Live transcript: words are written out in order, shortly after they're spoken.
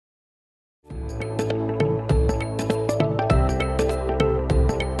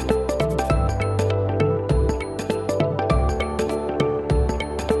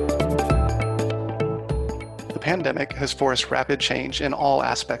pandemic has forced rapid change in all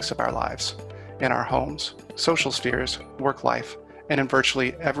aspects of our lives, in our homes, social spheres, work life, and in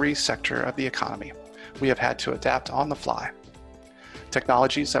virtually every sector of the economy. We have had to adapt on the fly.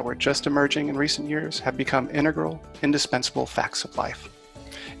 Technologies that were just emerging in recent years have become integral, indispensable facts of life.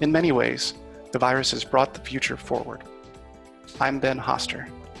 In many ways, the virus has brought the future forward. I'm Ben Hoster,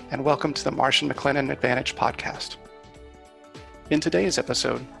 and welcome to the Marsh & McLennan Advantage podcast. In today's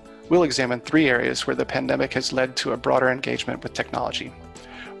episode, we'll examine 3 areas where the pandemic has led to a broader engagement with technology.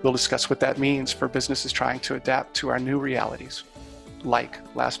 We'll discuss what that means for businesses trying to adapt to our new realities, like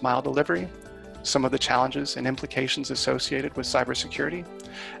last mile delivery, some of the challenges and implications associated with cybersecurity,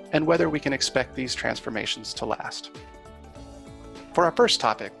 and whether we can expect these transformations to last. For our first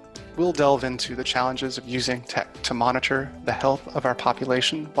topic, we'll delve into the challenges of using tech to monitor the health of our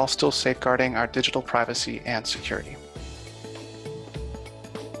population while still safeguarding our digital privacy and security.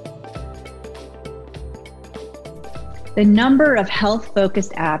 The number of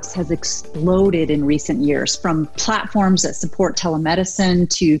health-focused apps has exploded in recent years, from platforms that support telemedicine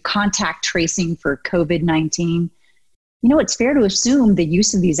to contact tracing for COVID-19. It's fair to assume the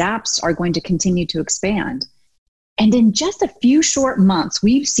use of these apps are going to continue to expand. And in just a few short months,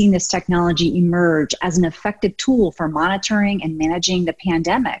 we've seen this technology emerge as an effective tool for monitoring and managing the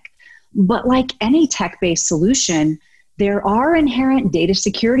pandemic. But like any tech-based solution, there are inherent data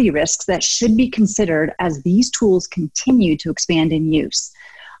security risks that should be considered as these tools continue to expand in use.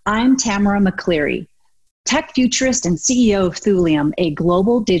 I'm Tamara McCleary, tech futurist and CEO of Thulium, a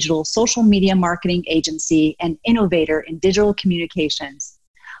global digital social media marketing agency and innovator in digital communications.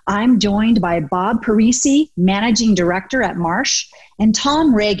 I'm joined by Bob Parisi, Managing Director at Marsh, and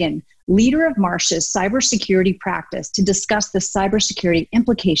Tom Reagan, leader of Marsh's cybersecurity practice, to discuss the cybersecurity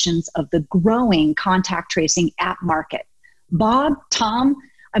implications of the growing contact tracing app market. Bob, Tom,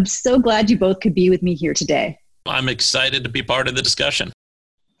 I'm so glad you both could be with me here today. I'm excited to be part of the discussion.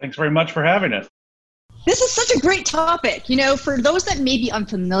 Thanks very much for having us. This is such a great topic. For those that may be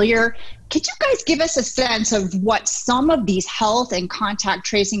unfamiliar, could you guys give us a sense of what some of these health and contact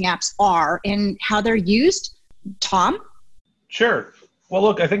tracing apps are and how they're used? Tom? Sure. Well,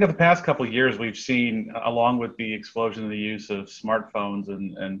 look, I think in the past couple of years, we've seen, along with the explosion of the use of smartphones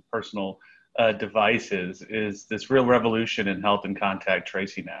and personal devices, is this real revolution in health and contact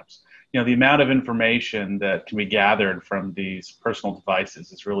tracing apps. The amount of information that can be gathered from these personal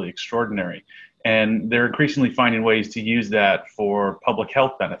devices is really extraordinary. And they're increasingly finding ways to use that for public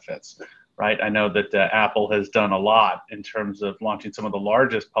health benefits, right? I know that Apple has done a lot in terms of launching some of the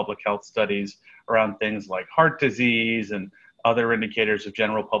largest public health studies around things like heart disease and other indicators of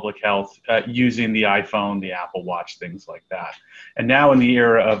general public health using the iPhone, the Apple Watch, things like that. And now in the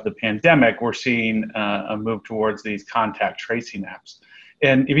era of the pandemic, we're seeing a move towards these contact tracing apps.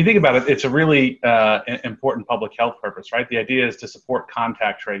 And if you think about it, it's a really important public health purpose, right? The idea is to support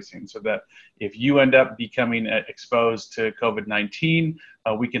contact tracing so that if you end up becoming exposed to COVID-19,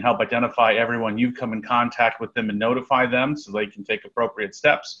 we can help identify everyone you've come in contact with them and notify them so they can take appropriate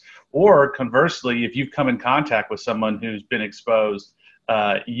steps. Or conversely, if you've come in contact with someone who's been exposed,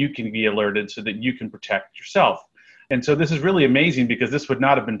 you can be alerted so that you can protect yourself. And so this is really amazing because this would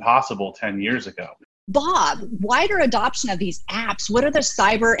not have been possible 10 years ago. Bob, wider adoption of these apps, what are the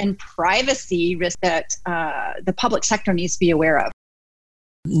cyber and privacy risks that the public sector needs to be aware of?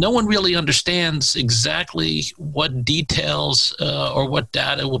 No one really understands exactly what details or what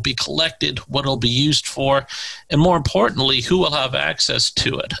data will be collected, what it'll be used for, and more importantly, who will have access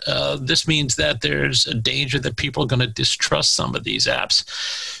to it. This means that there's a danger that people are going to distrust some of these apps.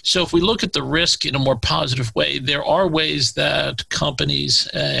 So if we look at the risk in a more positive way, there are ways that companies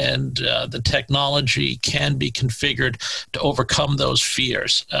and the technology can be configured to overcome those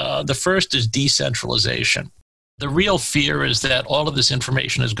fears. The first is decentralization. The real fear is that all of this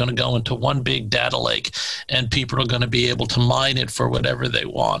information is going to go into one big data lake and people are going to be able to mine it for whatever they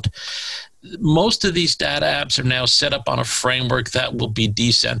want. Most of these data apps are now set up on a framework that will be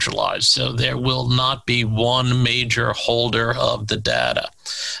decentralized, so there will not be one major holder of the data.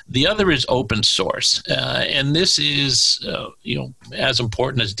 The other is open source, and this is as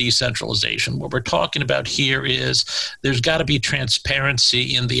important as decentralization. What we're talking about here is there's got to be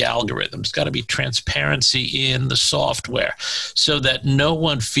transparency in the algorithms, there's got to be transparency in the software, so that no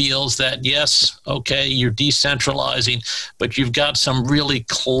one feels that, yes, okay, you're decentralizing, but you've got some really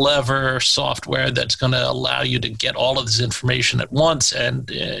clever software that's going to allow you to get all of this information at once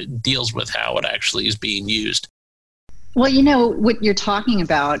and deals with how it actually is being used. Well, what you're talking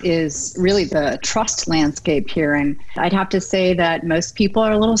about is really the trust landscape here. And I'd have to say that most people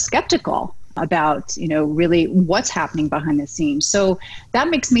are a little skeptical about, really what's happening behind the scenes. So that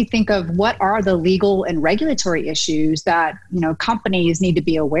makes me think of what are the legal and regulatory issues that, companies need to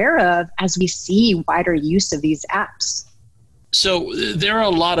be aware of as we see wider use of these apps. So there are a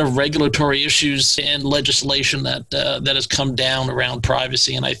lot of regulatory issues and legislation that has come down around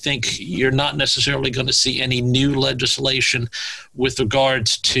privacy, and I think you're not necessarily going to see any new legislation with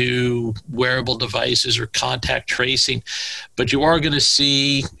regards to wearable devices or contact tracing, but you are going to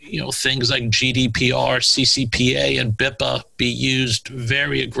see things like GDPR, CCPA, and BIPA be used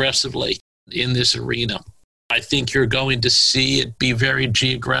very aggressively in this arena. I think you're going to see it be very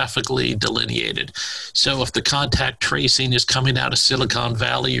geographically delineated. So if the contact tracing is coming out of Silicon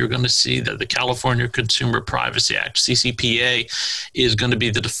Valley, you're going to see that the California Consumer Privacy Act, CCPA, is going to be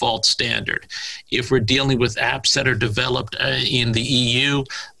the default standard. If we're dealing with apps that are developed in the EU,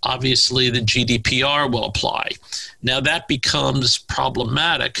 obviously the GDPR will apply. Now that becomes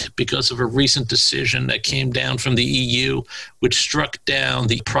problematic because of a recent decision that came down from the EU, which struck down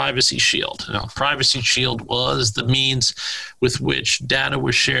the Privacy Shield. Now, Privacy Shield was the means with which data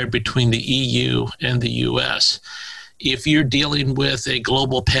was shared between the EU and the US. If you're dealing with a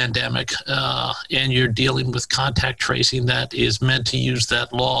global pandemic and you're dealing with contact tracing that is meant to use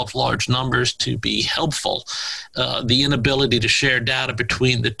that law of large numbers to be helpful, the inability to share data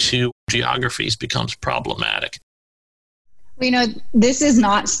between the two geographies becomes problematic. This is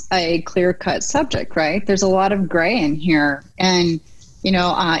not a clear-cut subject, right? There's a lot of gray in here. And,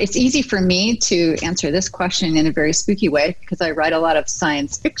 it's easy for me to answer this question in a very spooky way because I write a lot of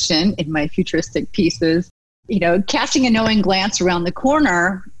science fiction in my futuristic pieces. Casting a knowing glance around the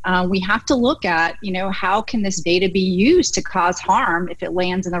corner, we have to look at, how can this data be used to cause harm if it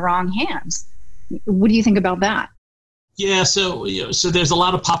lands in the wrong hands? What do you think about that? Yeah, so there's a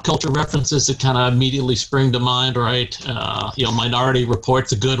lot of pop culture references that kind of immediately spring to mind, right? Minority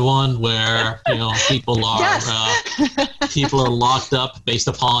Report's a good one where people are locked up based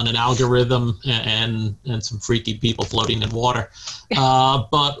upon an algorithm and some freaky people floating in water.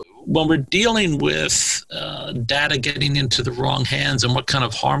 But when we're dealing with data getting into the wrong hands and what kind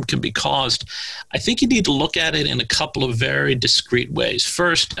of harm can be caused, I think you need to look at it in a couple of very discrete ways.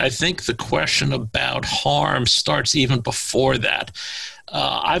 First, I think the question about harm starts even before that.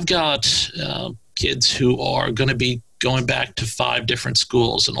 I've got kids who are going to be going back to 5 different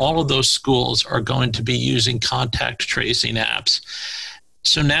schools, and all of those schools are going to be using contact tracing apps.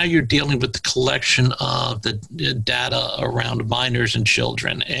 So now you're dealing with the collection of the data around minors and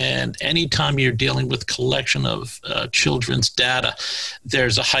children. And anytime you're dealing with collection of children's data,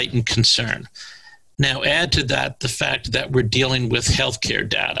 there's a heightened concern. Now add to that the fact that we're dealing with healthcare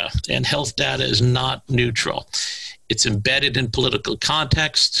data, and health data is not neutral. It's embedded in political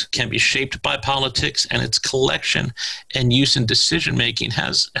context, can be shaped by politics, and its collection and use in decision-making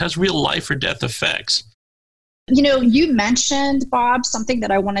has real life or death effects. You mentioned, Bob, something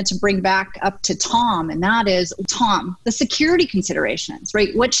that I wanted to bring back up to Tom, and that is, Tom, the security considerations,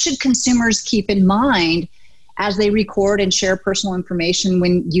 right? What should consumers keep in mind as they record and share personal information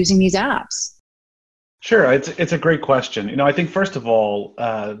when using these apps? Sure, it's a great question. I think first of all,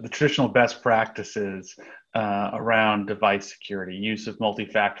 the traditional best practices around device security, use of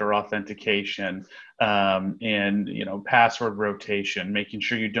multi-factor authentication, and password rotation, making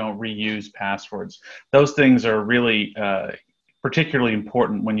sure you don't reuse passwords. Those things are really particularly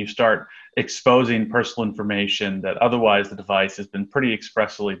important when you start exposing personal information that otherwise the device has been pretty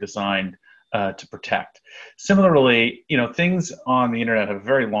expressly designed to protect. Similarly, things on the internet have a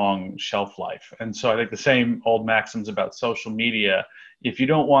very long shelf life. And so I think the same old maxims about social media, if you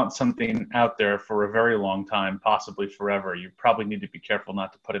don't want something out there for a very long time, possibly forever, you probably need to be careful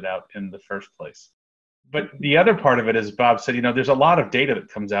not to put it out in the first place. But the other part of it, as Bob said, there's a lot of data that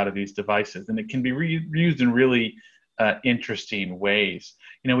comes out of these devices, and it can be reused in really interesting ways.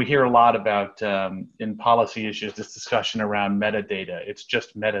 We hear a lot about, in policy issues, this discussion around metadata. It's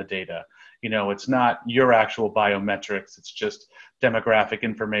just metadata. It's not your actual biometrics. It's just demographic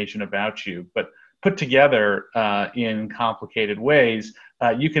information about you. But put together in complicated ways,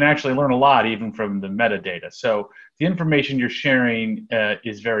 you can actually learn a lot even from the metadata. So the information you're sharing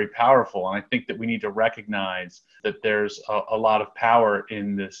is very powerful. And I think that we need to recognize that there's a lot of power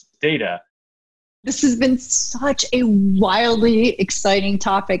in this data. This has been such a wildly exciting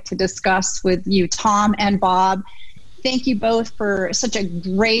topic to discuss with you, Tom and Bob. Thank you both for such a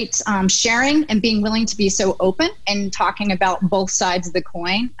great sharing and being willing to be so open and talking about both sides of the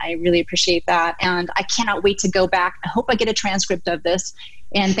coin. I really appreciate that. And I cannot wait to go back. I hope I get a transcript of this.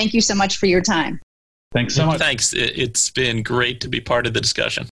 And thank you so much for your time. Thanks so much. Thanks. It's been great to be part of the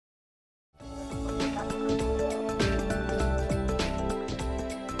discussion.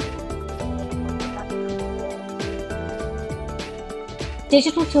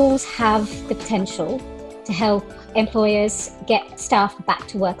 Digital tools have the potential to help employers get staff back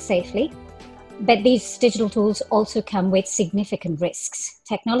to work safely. But these digital tools also come with significant risks,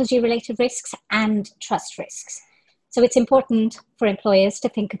 technology-related risks and trust risks. So it's important for employers to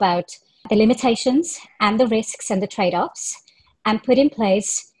think about the limitations and the risks and the trade-offs and put in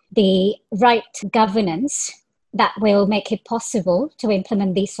place the right governance that will make it possible to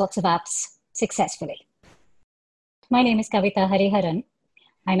implement these sorts of apps successfully. My name is Kavita Hariharan.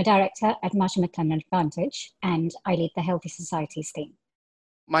 I'm a director at Marsh & McLennan Advantage, and I lead the Healthy Societies team.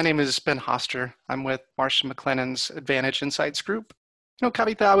 My name is Ben Hoster. I'm with Marsh & McLennan's Advantage Insights Group.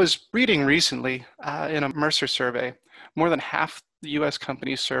 Kavita, I was reading recently in a Mercer survey, more than half the US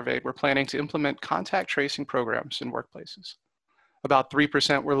companies surveyed were planning to implement contact tracing programs in workplaces. About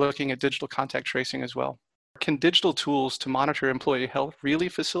 3% were looking at digital contact tracing as well. Can digital tools to monitor employee health really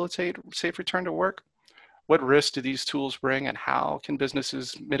facilitate safe return to work? What risks do these tools bring, and how can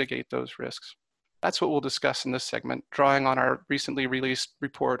businesses mitigate those risks? That's what we'll discuss in this segment, drawing on our recently released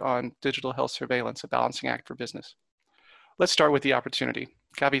report on digital health surveillance, a balancing act for business. Let's start with the opportunity.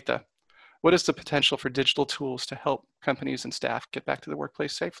 Kavita, what is the potential for digital tools to help companies and staff get back to the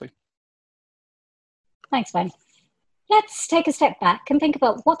workplace safely? Thanks, Ben. Let's take a step back and think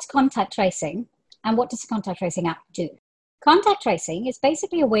about what's contact tracing and what does a contact tracing app do? Contact tracing is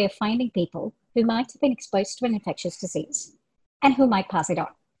basically a way of finding people who might have been exposed to an infectious disease and who might pass it on.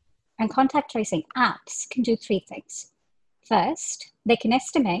 And contact tracing apps can do three things. First, they can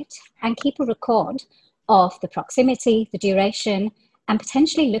estimate and keep a record of the proximity, the duration, and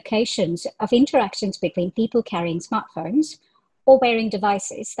potentially locations of interactions between people carrying smartphones or wearing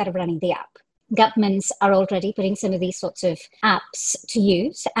devices that are running the app. Governments are already putting some of these sorts of apps to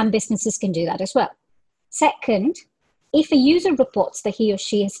use, and businesses can do that as well. Second, if a user reports that he or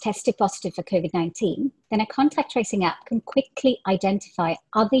she has tested positive for COVID-19, then a contact tracing app can quickly identify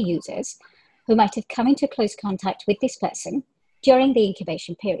other users who might have come into close contact with this person during the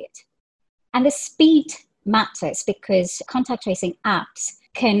incubation period. And the speed matters because contact tracing apps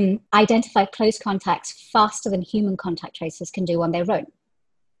can identify close contacts faster than human contact tracers can do on their own.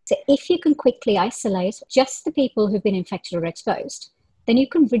 So if you can quickly isolate just the people who've been infected or exposed, then you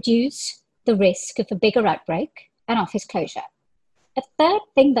can reduce the risk of a bigger outbreak and office closure. A third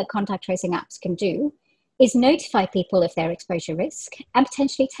thing that contact tracing apps can do is notify people of their exposure risk and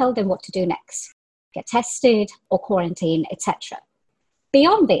potentially tell them what to do next, get tested or quarantine, etc.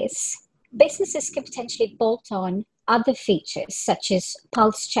 Beyond this, businesses can potentially bolt on other features such as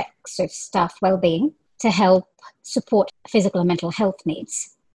pulse checks of staff well-being to help support physical and mental health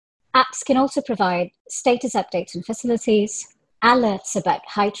needs. Apps can also provide status updates on facilities, alerts about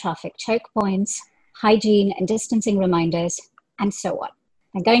high traffic choke points, hygiene and distancing reminders, and so on.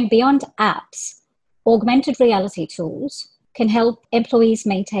 And going beyond apps, augmented reality tools can help employees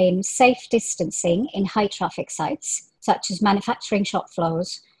maintain safe distancing in high traffic sites, such as manufacturing shop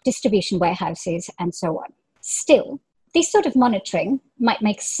floors, distribution warehouses, and so on. Still, this sort of monitoring might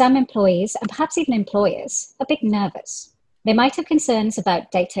make some employees, and perhaps even employers, a bit nervous. They might have concerns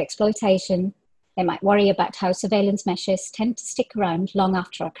about data exploitation. They might worry about how surveillance measures tend to stick around long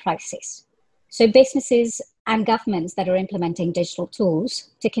after a crisis. So businesses and governments that are implementing digital tools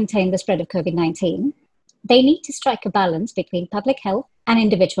to contain the spread of COVID-19, they need to strike a balance between public health and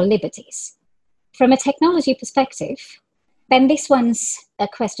individual liberties. From a technology perspective, Ben, this one's a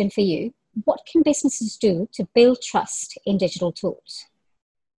question for you. What can businesses do to build trust in digital tools?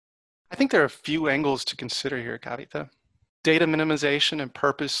 I think there are a few angles to consider here, Kavita. Data minimization and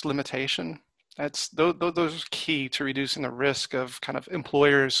purpose limitation, those are key to reducing the risk of kind of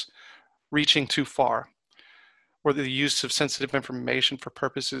employers reaching too far, or the use of sensitive information for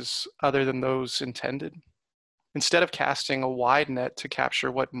purposes other than those intended. Instead of casting a wide net to capture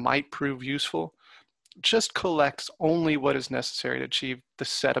what might prove useful, just collect only what is necessary to achieve the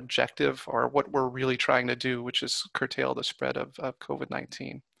set objective or what we're really trying to do, which is curtail the spread of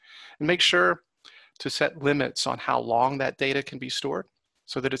COVID-19. And make sure to set limits on how long that data can be stored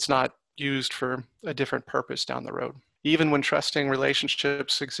so that it's not used for a different purpose down the road. Even when trusting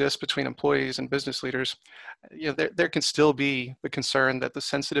relationships exist between employees and business leaders, there can still be the concern that the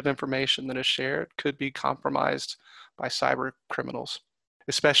sensitive information that is shared could be compromised by cyber criminals,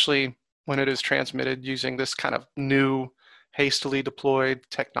 especially when it is transmitted using this kind of new, hastily deployed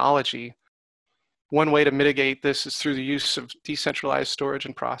technology. One way to mitigate this is through the use of decentralized storage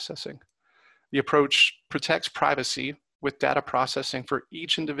and processing. The approach protects privacy with data processing for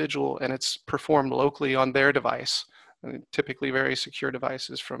each individual, and it's performed locally on their device, typically very secure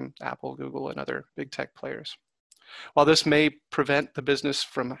devices from Apple, Google, and other big tech players. While this may prevent the business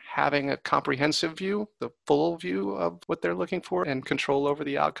from having a comprehensive view, the full view of what they're looking for and control over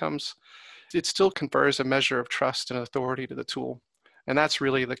the outcomes, it still confers a measure of trust and authority to the tool. And that's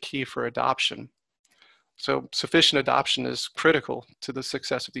really the key for adoption. So sufficient adoption is critical to the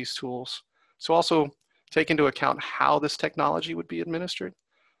success of these tools. So also take into account how this technology would be administered.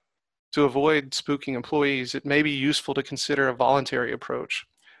 To avoid spooking employees, it may be useful to consider a voluntary approach.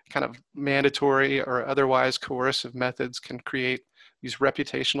 Kind of mandatory or otherwise coercive methods can create these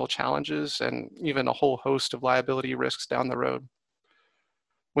reputational challenges and even a whole host of liability risks down the road.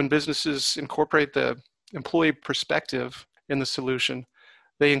 When businesses incorporate the employee perspective in the solution,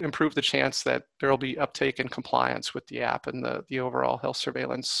 they improve the chance that there will be uptake and compliance with the app and the overall health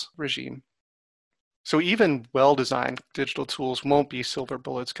surveillance regime. So even well-designed digital tools won't be silver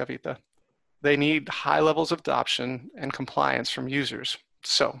bullets, Kavita. They need high levels of adoption and compliance from users.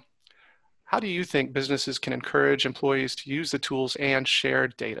 So how do you think businesses can encourage employees to use the tools and share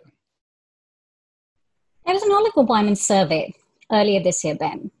data? There was an Oliver Wyman survey earlier this year,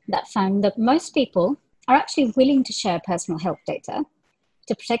 Ben, that found that most people are actually willing to share personal health data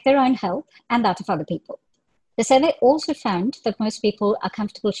to protect their own health and that of other people. The survey also found that most people are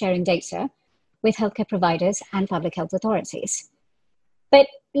comfortable sharing data with healthcare providers and public health authorities, but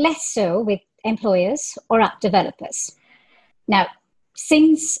less so with employers or app developers. Now,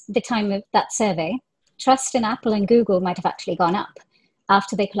 since the time of that survey, trust in Apple and Google might have actually gone up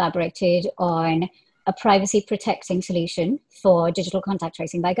after they collaborated on a privacy protecting solution for digital contact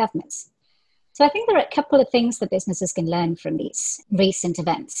tracing by governments. So I think there are a couple of things that businesses can learn from these recent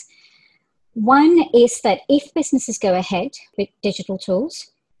events. One is that if businesses go ahead with digital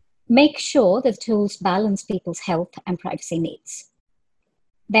tools, make sure that the tools balance people's health and privacy needs.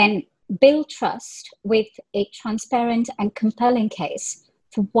 Then build trust with a transparent and compelling case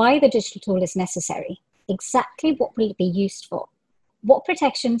for why the digital tool is necessary. Exactly what will it be used for? What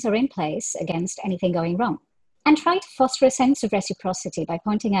protections are in place against anything going wrong? And try to foster a sense of reciprocity by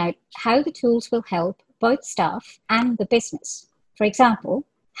pointing out how the tools will help both staff and the business. For example,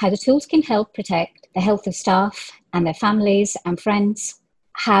 how the tools can help protect the health of staff and their families and friends,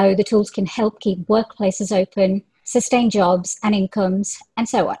 how the tools can help keep workplaces open, sustain jobs and incomes, and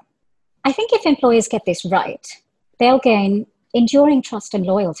so on. I think if employers get this right, they'll gain enduring trust and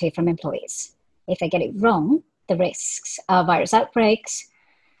loyalty from employees. If they get it wrong, the risks are virus outbreaks,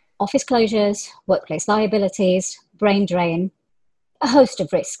 office closures, workplace liabilities, brain drain, a host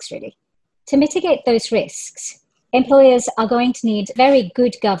of risks, really. To mitigate those risks, employers are going to need very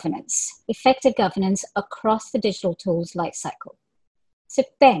good governance, effective governance across the digital tools lifecycle. So,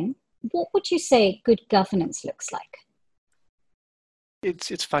 Ben, what would you say good governance looks like?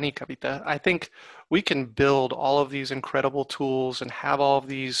 It's funny, Kavita. I think we can build all of these incredible tools and have all of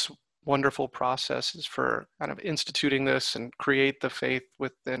these wonderful processes for kind of instituting this and create the faith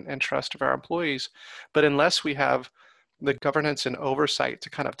with and trust of our employees. But unless we have the governance and oversight to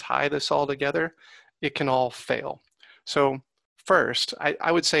kind of tie this all together, it can all fail. So first,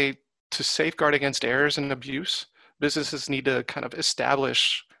 I would say to safeguard against errors and abuse, businesses need to kind of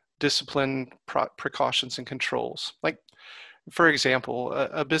establish discipline, precautions, and controls. Like, for example,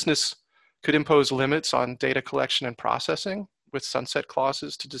 a business could impose limits on data collection and processing with sunset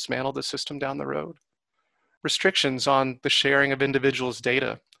clauses to dismantle the system down the road. Restrictions on the sharing of individuals'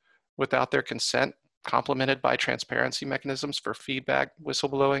 data without their consent, complemented by transparency mechanisms for feedback,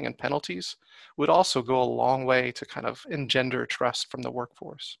 whistleblowing, and penalties, would also go a long way to kind of engender trust from the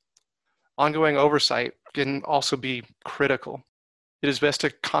workforce. Ongoing oversight can also be critical. It is best to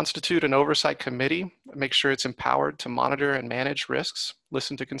constitute an oversight committee, make sure it's empowered to monitor and manage risks,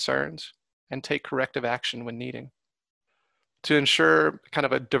 listen to concerns, and take corrective action when needing. To ensure kind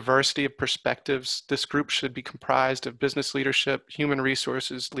of a diversity of perspectives, this group should be comprised of business leadership, human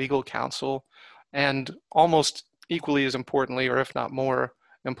resources, legal counsel, and almost equally as importantly, or if not more,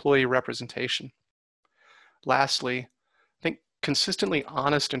 employee representation. Lastly, I think consistently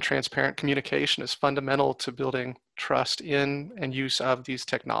honest and transparent communication is fundamental to building trust in and use of these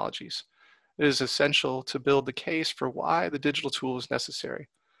technologies. It is essential to build the case for why the digital tool is necessary,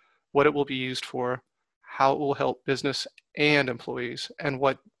 what it will be used for, how it will help business and employees, and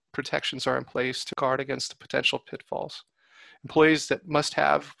what protections are in place to guard against the potential pitfalls. Employees that must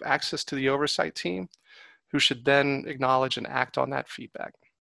have access to the oversight team who should then acknowledge and act on that feedback.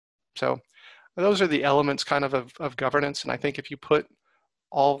 So those are the elements kind of governance. And I think if you put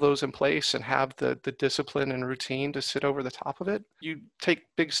all those in place and have the discipline and routine to sit over the top of it, you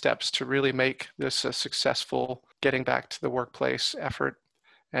take big steps to really make this a successful getting back to the workplace effort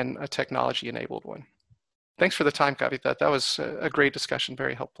and a technology-enabled one. Thanks for the time, Kavita. That was a great discussion,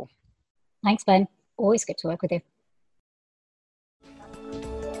 very helpful. Thanks, Ben. Always good to work with you.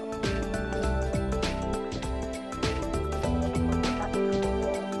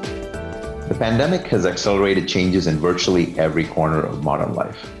 pandemic has accelerated changes in virtually every corner of modern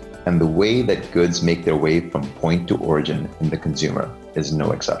life, and the way that goods make their way from point to origin in the consumer is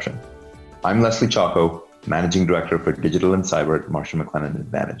no exception. I'm Leslie Chaco, Managing Director for Digital and Cyber at Marsh & McLennan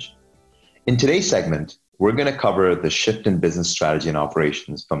Advantage. In today's segment, we're going to cover the shift in business strategy and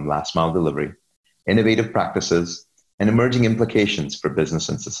operations from last mile delivery, innovative practices, and emerging implications for business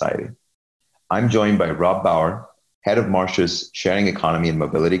and society. I'm joined by Rob Bauer, Head of Marsh's Sharing Economy and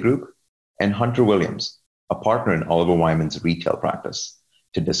Mobility Group, and Hunter Williams, a partner in Oliver Wyman's retail practice,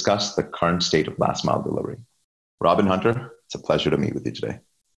 to discuss the current state of last mile delivery. Rob and Hunter, it's a pleasure to meet with you today.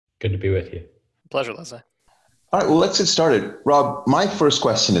 Good to be with you. Pleasure, Leslie. All right, well, let's get started. Rob, my first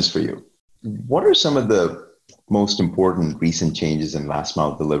question is for you. What are some of the most important recent changes in last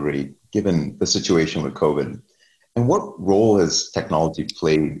mile delivery, given the situation with COVID? And what role has technology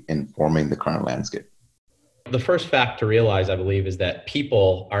played in forming the current landscape? The first fact to realize, I believe, is that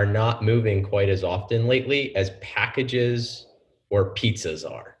people are not moving quite as often lately as packages or pizzas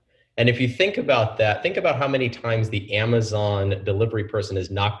are. And if you think about that, think about how many times the Amazon delivery person has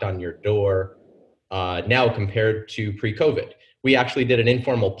knocked on your door now compared to pre-COVID. We actually did an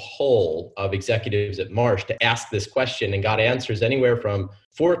informal poll of executives at Marsh to ask this question and got answers anywhere from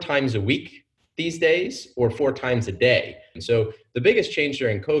 4 times a week these days or 4 times a day. And so the biggest change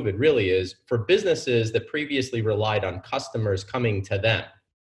during COVID really is for businesses that previously relied on customers coming to them,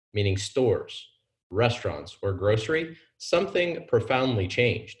 meaning stores, restaurants, or grocery, something profoundly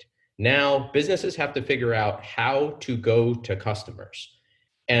changed. Now businesses have to figure out how to go to customers.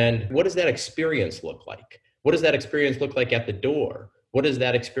 And what does that experience look like? What does that experience look like at the door? What does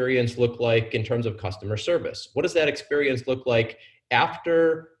that experience look like in terms of customer service? What does that experience look like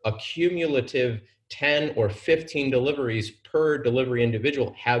after a cumulative 10 or 15 deliveries per delivery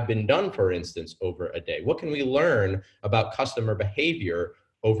individual have been done, for instance, over a day? What can we learn about customer behavior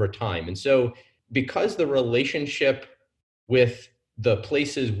over time? And so because the relationship with the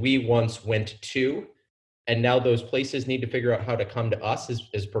places we once went to, and now those places need to figure out how to come to us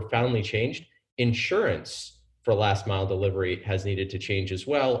is profoundly changed, insurance for last mile delivery has needed to change as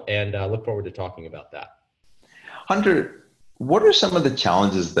well. And I look forward to talking about that. Hunter, what are some of the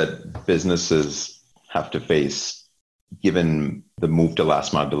challenges that businesses have to face given the move to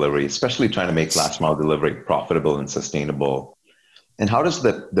last mile delivery, especially trying to make last mile delivery profitable and sustainable? And how does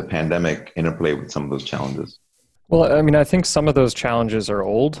the pandemic interplay with some of those challenges? Well, I mean, I think some of those challenges are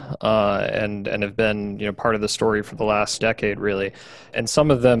old and have been, part of the story for the last decade, really. And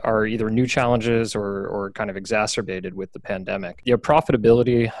some of them are either new challenges or kind of exacerbated with the pandemic.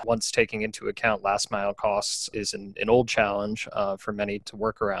 Profitability, once taking into account last mile costs, is an old challenge for many to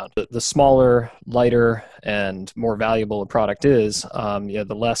work around. The smaller, lighter, and more valuable a product is,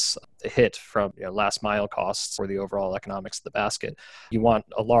 the less hit from last mile costs or the overall economics of the basket. You want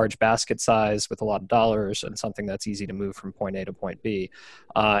a large basket size with a lot of dollars and something that's easy to move from point A to point B.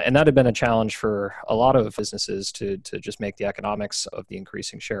 And that had been a challenge for a lot of businesses to just make the economics of the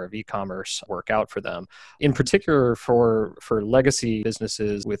increasing share of e-commerce work out for them. In particular for legacy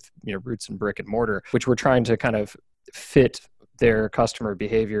businesses with roots in brick and mortar, which were trying to kind of fit their customer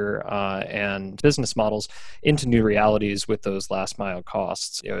behavior and business models into new realities with those last mile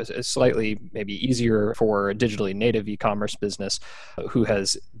costs. It's slightly maybe easier for a digitally native e-commerce business who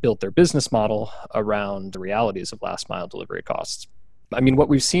has built their business model around the realities of last mile delivery costs. I mean, what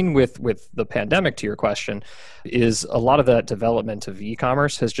we've seen with the pandemic, to your question, is a lot of that development of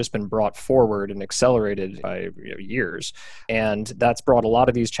e-commerce has just been brought forward and accelerated by years. And that's brought a lot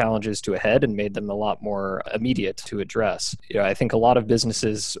of these challenges to a head and made them a lot more immediate to address. I think a lot of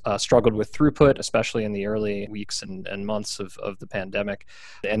businesses struggled with throughput, especially in the early weeks and months of the pandemic.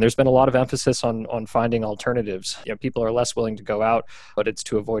 And there's been a lot of emphasis on finding alternatives. People are less willing to go out, but it's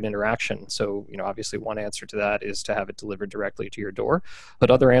to avoid interaction. So, obviously one answer to that is to have it delivered directly to your door. But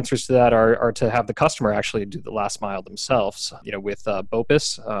other answers to that are to have the customer actually do the last mile themselves, with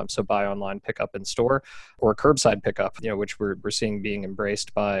BOPIS, so buy online, pick up in store, or curbside pickup, which we're seeing being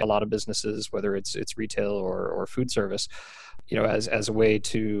embraced by a lot of businesses, whether it's retail or food service, as a way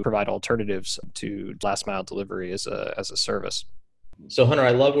to provide alternatives to last mile delivery as a service. So Hunter, I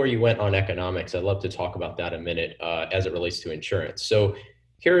love where you went on economics. I'd love to talk about that in a minute as it relates to insurance. So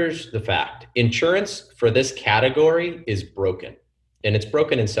here's the fact. Insurance for this category is broken. And it's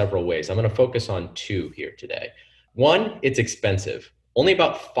broken in several ways. I'm going to focus on 2 here today. 1, it's expensive. Only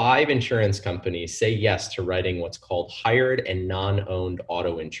about 5 insurance companies say yes to writing what's called hired and non-owned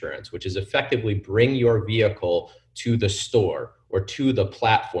auto insurance, which is effectively bring your vehicle to the store or to the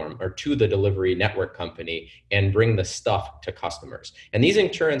platform or to the delivery network company and bring the stuff to customers. And these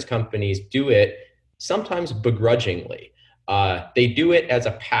insurance companies do it sometimes begrudgingly. They do it as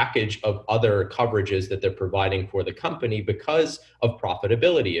a package of other coverages that they're providing for the company because of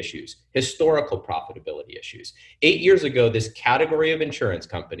profitability issues, historical profitability issues. 8 years ago, this category of insurance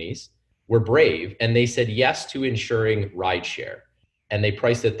companies were brave and they said yes to insuring rideshare. And they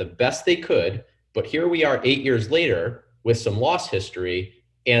priced it the best they could. But here we are 8 years later with some loss history,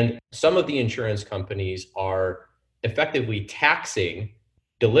 and some of the insurance companies are effectively taxing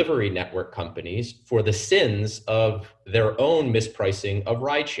delivery network companies for the sins of their own mispricing of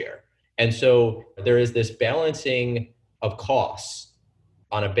rideshare. And so there is this balancing of costs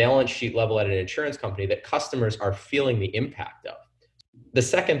on a balance sheet level at an insurance company that customers are feeling the impact of. The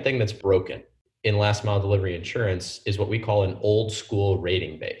second thing that's broken in last mile delivery insurance is what we call an old school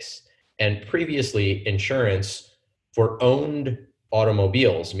rating base. And previously, insurance for owned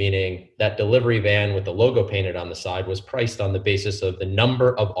automobiles, meaning that delivery van with the logo painted on the side, was priced on the basis of the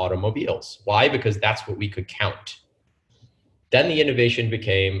number of automobiles. Why? Because that's what we could count. Then the innovation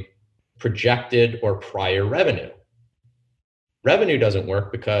became projected or prior revenue. Revenue doesn't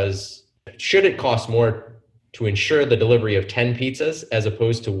work because should it cost more to insure the delivery of 10 pizzas as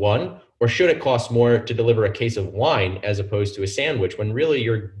opposed to one? Or should it cost more to deliver a case of wine as opposed to a sandwich, when really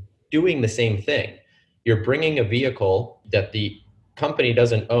you're doing the same thing? You're bringing a vehicle that the company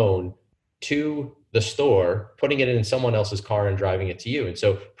doesn't own to the store, putting it in someone else's car and driving it to you. And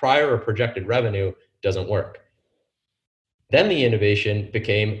so prior or projected revenue doesn't work. Then the innovation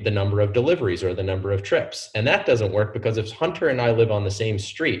became the number of deliveries or the number of trips. And that doesn't work because if Hunter and I live on the same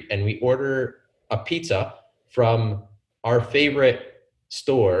street and we order a pizza from our favorite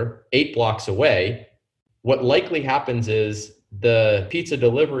store 8 blocks away, what likely happens is the pizza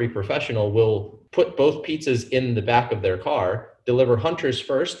delivery professional will put both pizzas in the back of their car, deliver Hunter's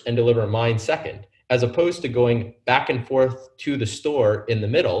first and deliver mine second, as opposed to going back and forth to the store in the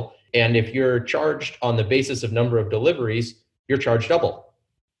middle. And if you're charged on the basis of number of deliveries, you're charged double,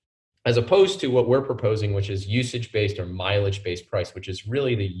 as opposed to what we're proposing, which is usage-based or mileage-based price, which is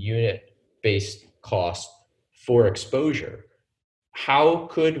really the unit-based cost for exposure. How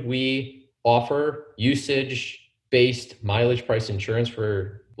could we offer usage-based mileage price insurance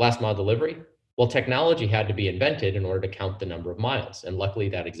for last mile delivery? Well, technology had to be invented in order to count the number of miles, and luckily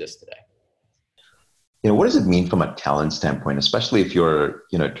that exists today. What does it mean from a talent standpoint, especially if you're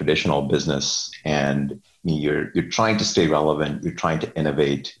a traditional business and you're trying to stay relevant, you're trying to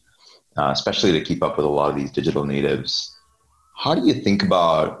innovate, especially to keep up with a lot of these digital natives? How do you think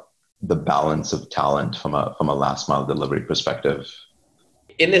about the balance of talent from a last mile delivery perspective?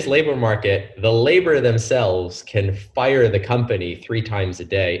 In this labor market, the labor themselves can fire the company 3 times a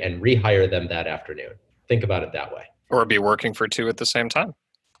day and rehire them that afternoon. Think about it that way. Or be working for 2 at the same time.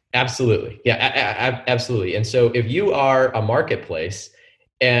 Absolutely. Yeah, absolutely. And so if you are a marketplace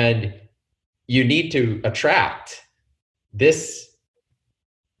and you need to attract this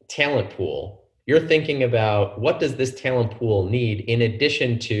talent pool, you're thinking about what does this talent pool need in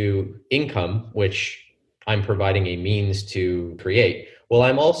addition to income, which I'm providing a means to create. Well,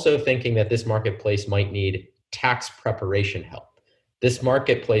 I'm also thinking that this marketplace might need tax preparation help. This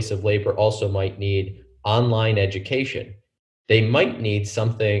marketplace of labor also might need online education. They might need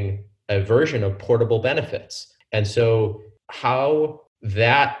a version of portable benefits. And so how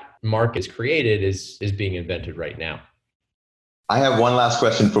that market is created is being invented right now. I have one last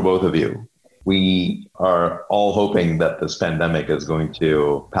question for both of you. We are all hoping that this pandemic is going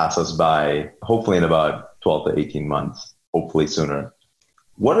to pass us by, hopefully in about 12 to 18 months, hopefully sooner.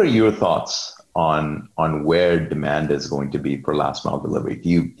 What are your thoughts on where demand is going to be for last mile delivery?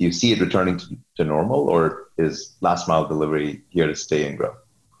 Do you see it returning to normal, or is last mile delivery here to stay and grow?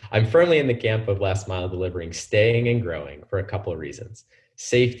 I'm firmly in the camp of last mile delivering staying and growing for a couple of reasons: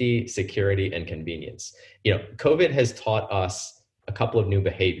 safety, security, and convenience. COVID has taught us a couple of new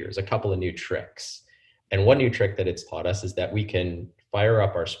behaviors, a couple of new tricks. And one new trick that it's taught us is that we can fire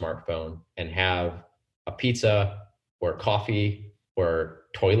up our smartphone and have a pizza or coffee or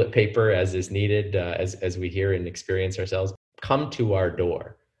toilet paper, as is needed, as we hear and experience ourselves, come to our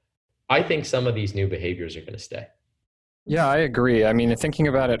door. I think some of these new behaviors are going to stay. Yeah, I agree. I mean, thinking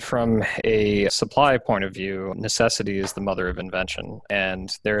about it from a supply point of view, necessity is the mother of invention.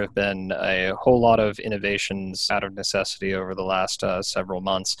 And there have been a whole lot of innovations out of necessity over the last several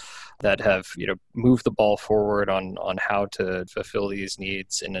months that have, moved the ball forward on how to fulfill these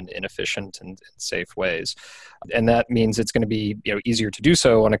needs in an efficient and safe ways. And that means it's going to be, easier to do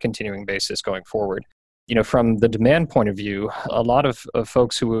so on a continuing basis going forward. From the demand point of view, a lot of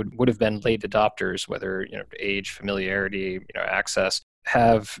folks who would have been late adopters, whether, age, familiarity, access,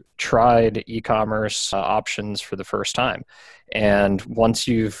 have tried e-commerce options for the first time. And once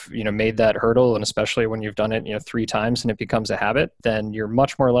you've made that hurdle, and especially when you've done it 3 times and it becomes a habit, then you're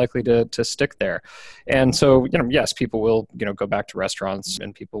much more likely to stick there. And so yes, people will go back to restaurants,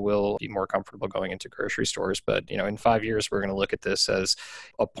 and people will be more comfortable going into grocery stores. But in 5 years, we're going to look at this as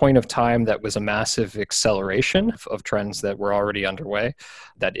a point of time that was a massive acceleration of trends that were already underway,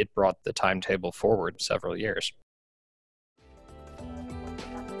 that it brought the timetable forward several years.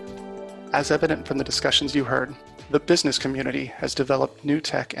 As evident from the discussions you heard, the business community has developed new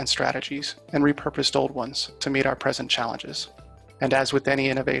tech and strategies and repurposed old ones to meet our present challenges. And as with any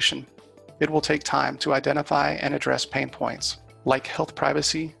innovation, it will take time to identify and address pain points like health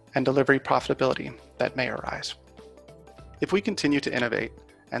privacy and delivery profitability that may arise. If we continue to innovate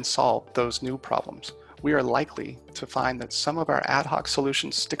and solve those new problems, we are likely to find that some of our ad hoc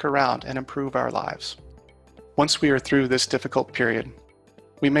solutions stick around and improve our lives. Once we are through this difficult period,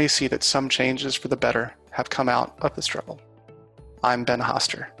 we may see that some changes for the better have come out of the struggle. I'm Ben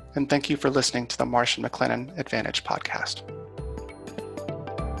Hoster, and thank you for listening to the Marsh & McLennan Advantage podcast.